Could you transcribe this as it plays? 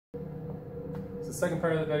the second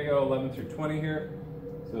part of the video, 11 through 20 here.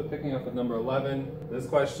 So picking up with number 11, this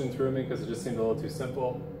question threw me because it just seemed a little too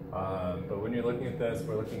simple. But when you're looking at this,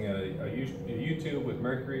 we're looking at a U-tube with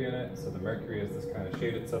mercury in it. So the mercury is this kind of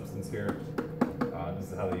shaded substance here.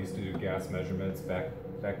 This is how they used to do gas measurements back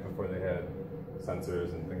before they had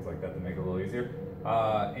sensors and things like that to make it a little easier.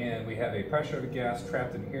 And we have a pressure of a gas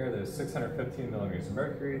trapped in here that is 615 millimeters of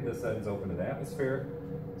mercury. This ends open to the atmosphere.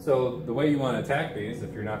 So the way you want to attack these,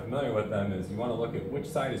 if you're not familiar with them, is you want to look at which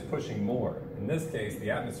side is pushing more. In this case, the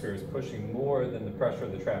atmosphere is pushing more than the pressure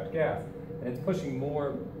of the trapped gas. And it's pushing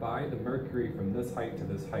more by the mercury from this height to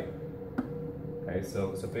this height. Okay,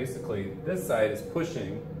 so basically this side is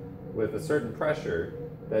pushing with a certain pressure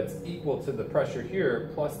that's equal to the pressure here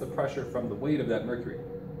plus the pressure from the weight of that mercury.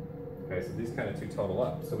 Okay, so these kind of two total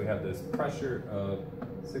up. So we have this pressure of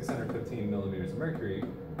 615 millimeters of mercury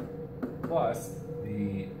plus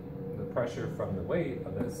the pressure from the weight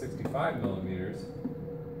of that 65 millimeters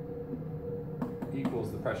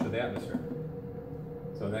equals the pressure of the atmosphere.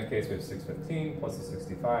 So in that case, we have 615 plus the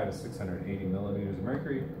 65 is 680 millimeters of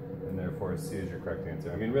mercury, and therefore C is your correct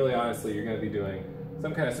answer. I mean, really honestly, you're going to be doing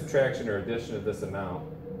some kind of subtraction or addition of this amount,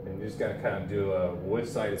 and you just got to kind of do which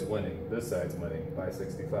side is winning. This side's winning by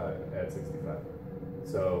 65, add 65.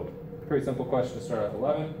 So pretty simple question to start at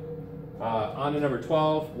 11. On to number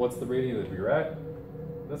 12, what's the radius of the burette?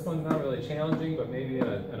 This one's not really challenging, but maybe in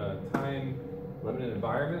a time limited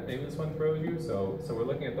environment, maybe this one throws you. So we're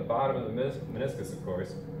looking at the bottom of the meniscus, of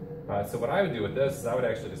course. So what I would do with this is I would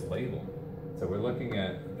actually just label. So we're looking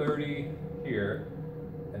at 30 here,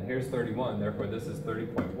 and here's 31. Therefore, this is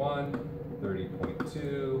 30.1,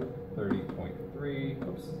 30.2, 30.3,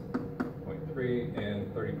 oops, 0.3, and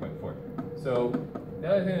 30.4. So the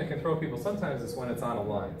other thing that can throw people sometimes is when it's on a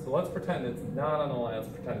line. So let's pretend it's not on a line. Let's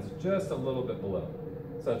pretend it's just a little bit below.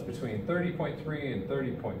 So it's between 30.3 and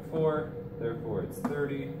 30.4. Therefore, it's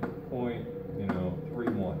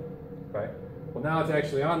 30.31, okay? Well, now it's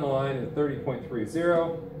actually on the line at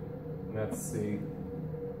 30.30, and that's C.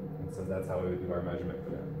 And so that's how we would do our measurement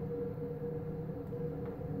for that.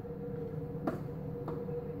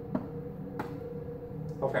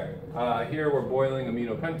 Okay, here we're boiling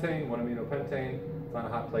aminopentane, 1-aminopentane. It's on a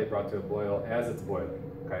hot plate brought to a boil as it's boiling.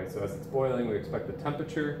 Okay, so as it's boiling, we expect the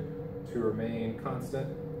temperature to remain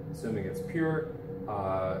constant, assuming it's pure.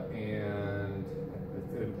 And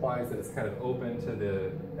it implies that it's kind of open to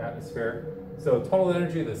the atmosphere. So total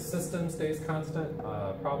energy of the system stays constant.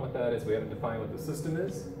 Problem with that is we haven't defined what the system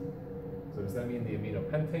is. So does that mean the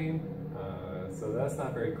aminopentane? So that's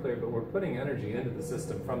not very clear, but we're putting energy into the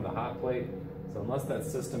system from the hot plate. So unless that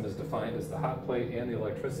system is defined as the hot plate and the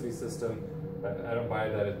electricity system, I don't buy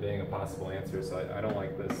that as being a possible answer, so I don't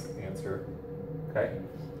like this answer. Okay.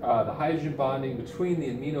 The hydrogen bonding between the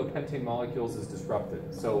aminopentane molecules is disrupted.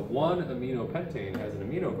 So one aminopentane has an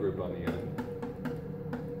amino group on the end,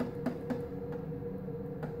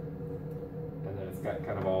 and then it's got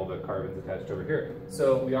kind of all the carbons attached over here.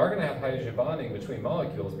 So we are going to have hydrogen bonding between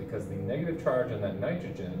molecules because the negative charge on that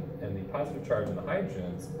nitrogen and the positive charge on the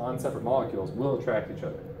hydrogens on separate molecules will attract each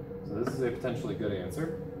other. So this is a potentially good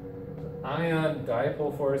answer. Ion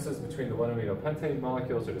dipole forces between the 1-aminopentane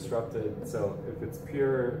molecules are disrupted. So if it's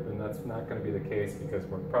pure, then that's not going to be the case because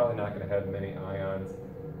we're probably not going to have many ions.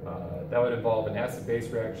 That would involve an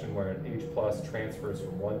acid-base reaction where an H+ transfers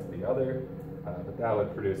from one to the other, but that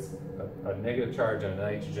would produce a negative charge on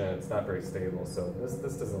nitrogen. It's not very stable, so this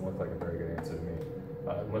doesn't look like a very good answer to me.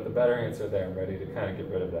 With a better answer there, I'm ready to kind of get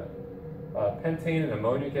rid of that. Pentane and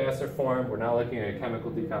ammonia gas are formed. We're not looking at a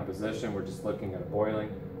chemical decomposition, we're just looking at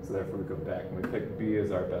boiling. So therefore we go back and we pick B as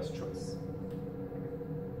our best choice.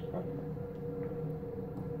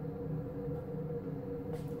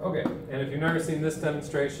 Okay, and if you've never seen this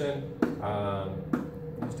demonstration,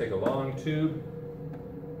 just take a long tube.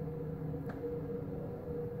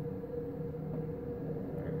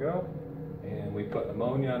 There we go. And we put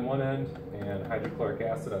ammonia on one end and hydrochloric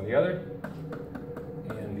acid on the other.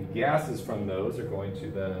 And the gases from those are going to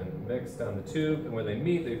then mix down the tube, and when they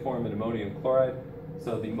meet, they form an ammonium chloride.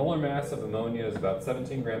 So the molar mass of ammonia is about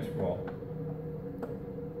 17 grams per mole.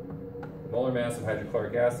 The molar mass of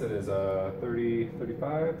hydrochloric acid is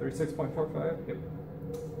 36.45, yep.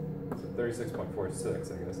 So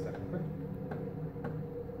 36.46, I guess, technically.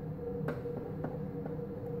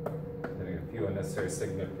 Getting a few unnecessary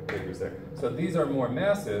significant figures there. So these are more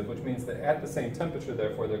massive, which means that at the same temperature,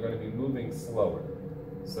 therefore, they're going to be moving slower.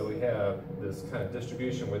 So we have this kind of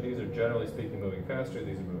distribution where these are generally speaking moving faster,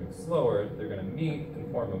 these are moving slower. They're going to meet and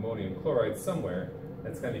form ammonium chloride somewhere.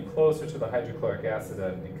 It's going to be closer to the hydrochloric acid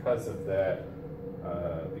end because of that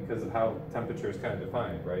because of how temperature is kind of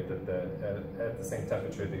defined, right? That at the same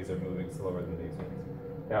temperature, these are moving slower than these ones.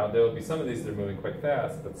 Now, there will be some of these that are moving quite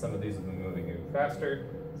fast, but some of these will be moving even faster.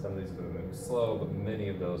 Some of these will be moving slow, but many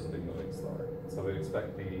of those will be moving slower. So we'd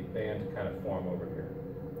expect the band to kind of form over here.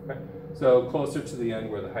 Okay? So closer to the end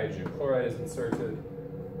where the hydrogen chloride is inserted,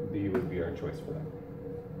 B would be our choice for that.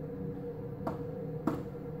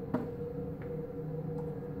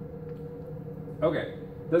 Okay,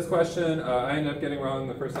 this question I ended up getting wrong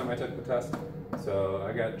the first time I took the test. So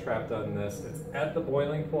I got trapped on this. It's at the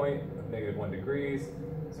boiling point of -1 degrees.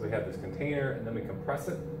 So we have this container and then we compress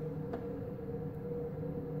it.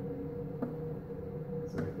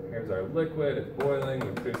 So here's our liquid, it's boiling,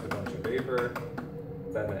 we produce a bunch of vapor.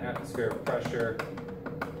 It's at an atmospheric pressure.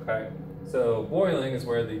 Okay, so boiling is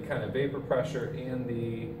where the kind of vapor pressure and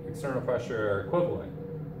the external pressure are equivalent.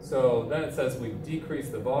 So then it says we decrease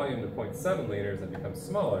the volume to 0.7 liters and become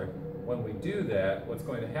smaller. When we do that, what's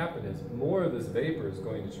going to happen is more of this vapor is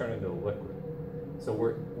going to turn into a liquid. So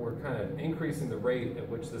we're kind of increasing the rate at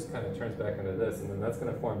which this kind of turns back into this, and then that's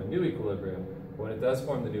going to form a new equilibrium. When it does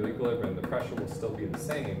form the new equilibrium, the pressure will still be the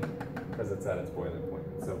same because it's at its boiling point.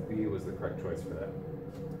 So B was the correct choice for that.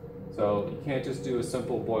 So you can't just do a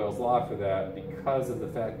simple Boyle's law for that because of the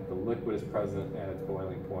fact that the liquid is present at its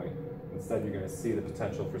boiling point. Instead, you're going to see the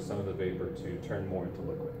potential for some of the vapor to turn more into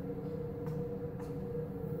liquid.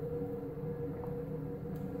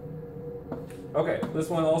 Okay, this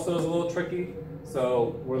one also is a little tricky.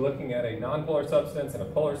 So we're looking at a nonpolar substance and a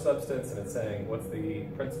polar substance, and it's saying what's the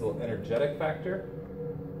principal energetic factor.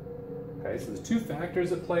 Okay, so there's two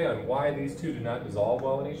factors at play on why these two do not dissolve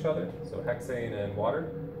well in each other, so hexane and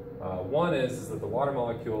water. One is that the water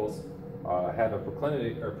molecules have a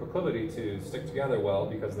proclivity to stick together well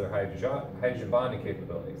because of their hydrogen bonding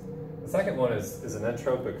capabilities. The second one is an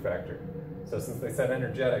entropic factor. So since they said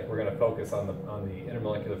energetic, we're going to focus on the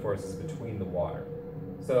intermolecular forces between the water.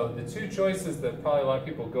 So the two choices that probably a lot of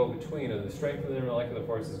people go between are the strength of the intermolecular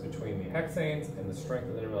forces between the hexanes and the strength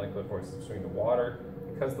of the intermolecular forces between the water.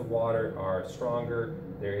 Because the water are stronger,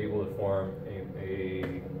 they're able to form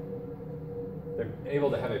they're able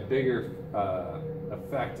to have a bigger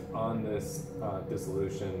effect on this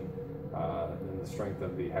dissolution than the strength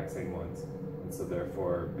of the hexane ones. And so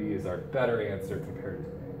therefore, B is our better answer compared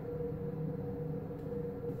to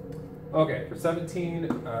A. Okay, for 17,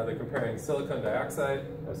 they're comparing silicon dioxide,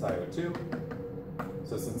 SiO2.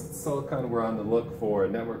 So since it's silicon, we're on the look for a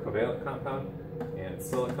network covalent compound, and it's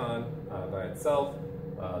silicon by itself.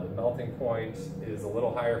 The melting point is a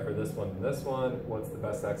little higher for this one than this one. What's the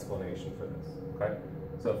best explanation for this? Okay,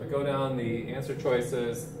 so if we go down the answer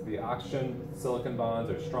choices, the oxygen silicon bonds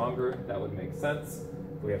are stronger. That would make sense.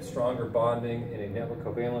 If we have stronger bonding in a network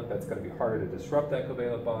covalent, that's going to be harder to disrupt that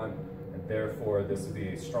covalent bond, and therefore this would be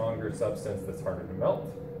a stronger substance that's harder to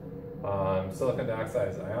melt. Silicon dioxide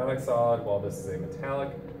is ionic solid, while this is a metallic.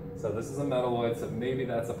 So this is a metalloid, so maybe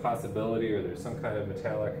that's a possibility, or there's some kind of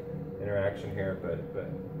metallic interaction here, but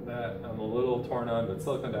that I'm a little torn on, but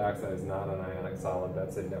silicon dioxide is not an ionic solid,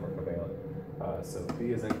 that's a network covalent. So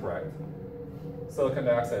B is incorrect. Silicon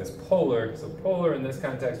dioxide is polar, so polar in this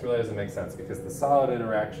context really doesn't make sense because the solid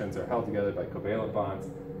interactions are held together by covalent bonds,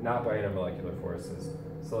 not by intermolecular forces.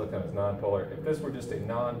 Silicon is nonpolar. If this were just a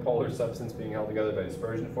nonpolar substance being held together by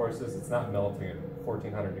dispersion forces, it's not melting at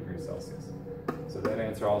 1400 degrees Celsius. So that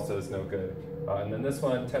answer also is no good. And then this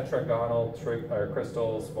one, tetragonal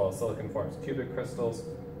crystals, while silicon forms cubic crystals.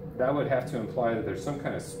 That would have to imply that there's some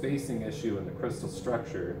kind of spacing issue in the crystal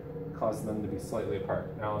structure causing them to be slightly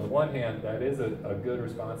apart. Now, on the one hand, that is a good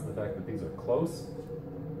response to the fact that these are close.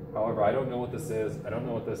 However, I don't know what this is, I don't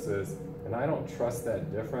know what this is, and I don't trust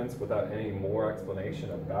that difference without any more explanation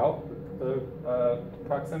about the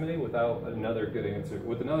proximity without another good answer.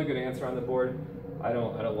 With another good answer on the board, I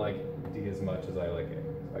don't like D as much as I like A.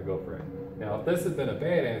 So I go for A. Now, if this had been a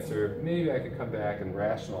bad answer, maybe I could come back and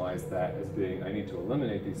rationalize that as being, I need to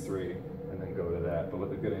eliminate these three and then go to that. But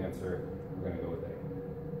with a good answer, we're going to go with A.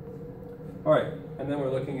 All right, and then we're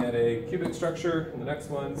looking at a cubic structure in the next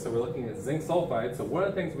one. So we're looking at zinc sulfide. So one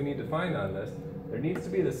of the things we need to find on this, there needs to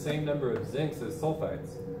be the same number of zincs as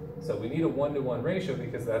sulfides. So we need a 1-to-1 ratio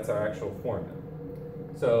because that's our actual formula.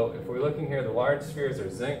 So if we're looking here, the large spheres are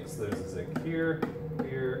zinc. So there's a zinc here,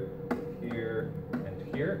 here, here,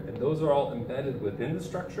 and here. And those are all embedded within the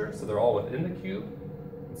structure. So they're all within the cube.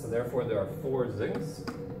 And so therefore there are 4 zincs.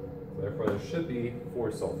 So therefore there should be 4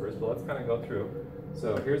 sulfurs. But let's kind of go through.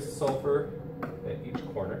 So here's sulfur at each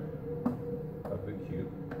corner of the cube.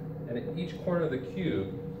 And at each corner of the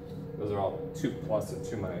cube, Those are all 2 plus and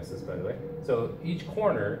 2 minuses, by the way. So each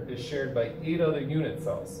corner is shared by 8 other unit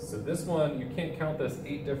cells. So this one, you can't count this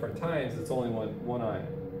 8 different times, it's only one ion.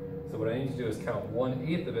 So what I need to do is count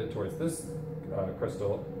 1/8 of it towards this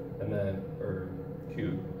crystal, and then, or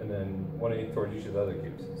cube, and then 1/8 towards each of the other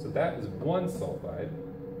cubes. So that is one sulfide.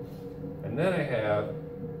 And then I have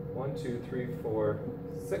 1, 2, 3, 4,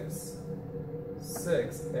 6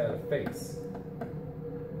 at a face.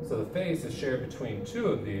 So the face is shared between 2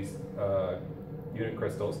 of these unit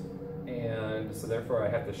crystals, and so therefore I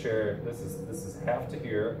have to share, this is half to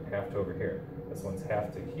here, half to over here. This one's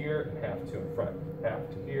half to here and half to in front. Half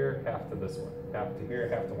to here, half to this one. Half to here,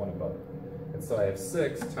 half to one above it. And so I have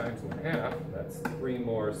 6 times 1/2, that's 3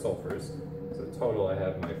 more sulfurs. So total I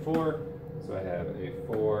have my 4, so I have a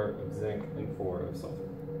 4 of zinc and 4 of sulfur.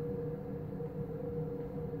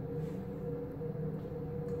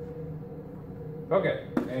 Okay,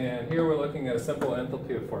 and here we're looking at a simple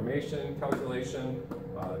enthalpy of formation calculation.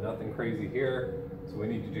 Nothing crazy here. So we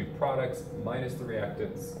need to do products minus the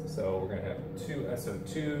reactants. So we're going to have 2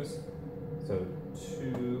 SO2s. So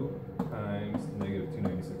 2 times negative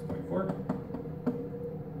 296.4.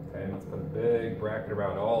 Okay, and let's put a big bracket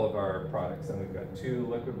around all of our products. And we've got 2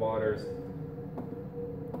 liquid waters.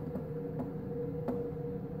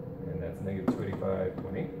 And that's negative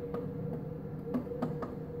 285.8.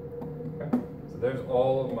 There's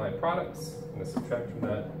all of my products. I'm going to subtract from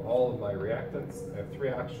that all of my reactants. I have 3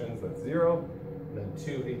 oxygens, that's 0, and then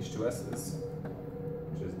 2 H2S's,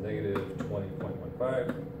 which is negative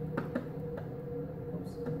 20.15.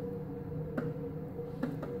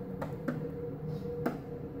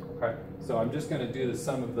 Okay, so I'm just going to do the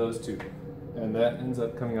sum of those 2, and that ends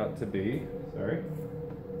up coming out to be,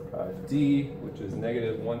 D, which is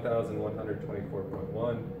negative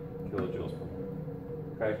 1,124.1 kilojoules per mole.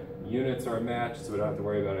 Okay, units are a match, so we don't have to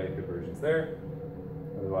worry about any conversions there.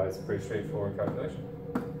 Otherwise, pretty straightforward calculation.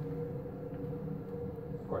 Of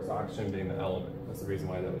course, oxygen being the element. That's the reason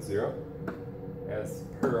why that was 0, as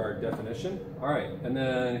per our definition. All right, and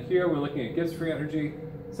then here we're looking at Gibbs free energy.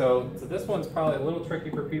 So this one's probably a little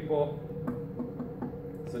tricky for people.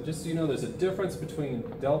 So just so you know, there's a difference between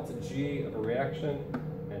delta G of a reaction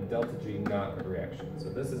and delta G not of a reaction. So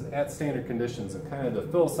this is at standard conditions, and kind of the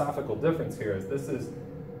philosophical difference here is this is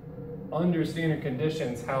under standard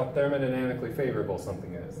conditions how thermodynamically favorable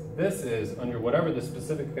something is. This is under whatever the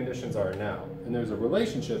specific conditions are now, and there's a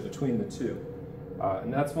relationship between the two.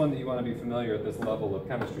 And that's one that you want to be familiar at this level of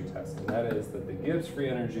chemistry test, and that is that the Gibbs free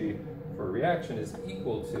energy for a reaction is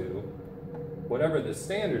equal to whatever the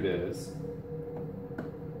standard is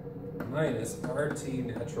minus RT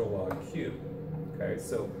natural log Q. Okay,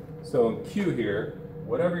 so in Q here,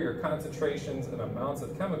 whatever your concentrations and amounts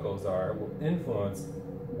of chemicals are will influence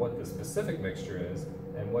what the specific mixture is,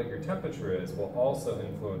 and what your temperature is will also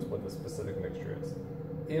influence what the specific mixture is.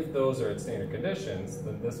 If those are at standard conditions,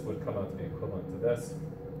 then this would come out to be equivalent to this,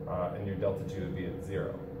 and your delta G would be at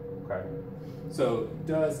 0. Okay? So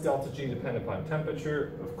does delta G depend upon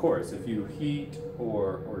temperature? Of course. If you heat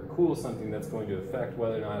or cool something, that's going to affect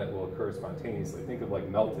whether or not it will occur spontaneously. Think of like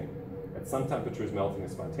melting. At some temperatures, melting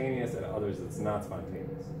is spontaneous, at others, it's not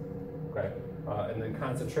spontaneous. Okay? And then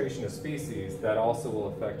concentration of species, that also will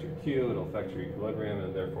affect your Q, it'll affect your equilibrium,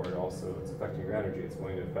 and therefore it's affecting your energy. It's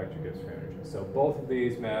going to affect your Gibbs free energy. So both of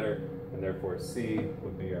these matter, and therefore C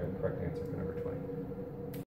would be our correct answer for number 20.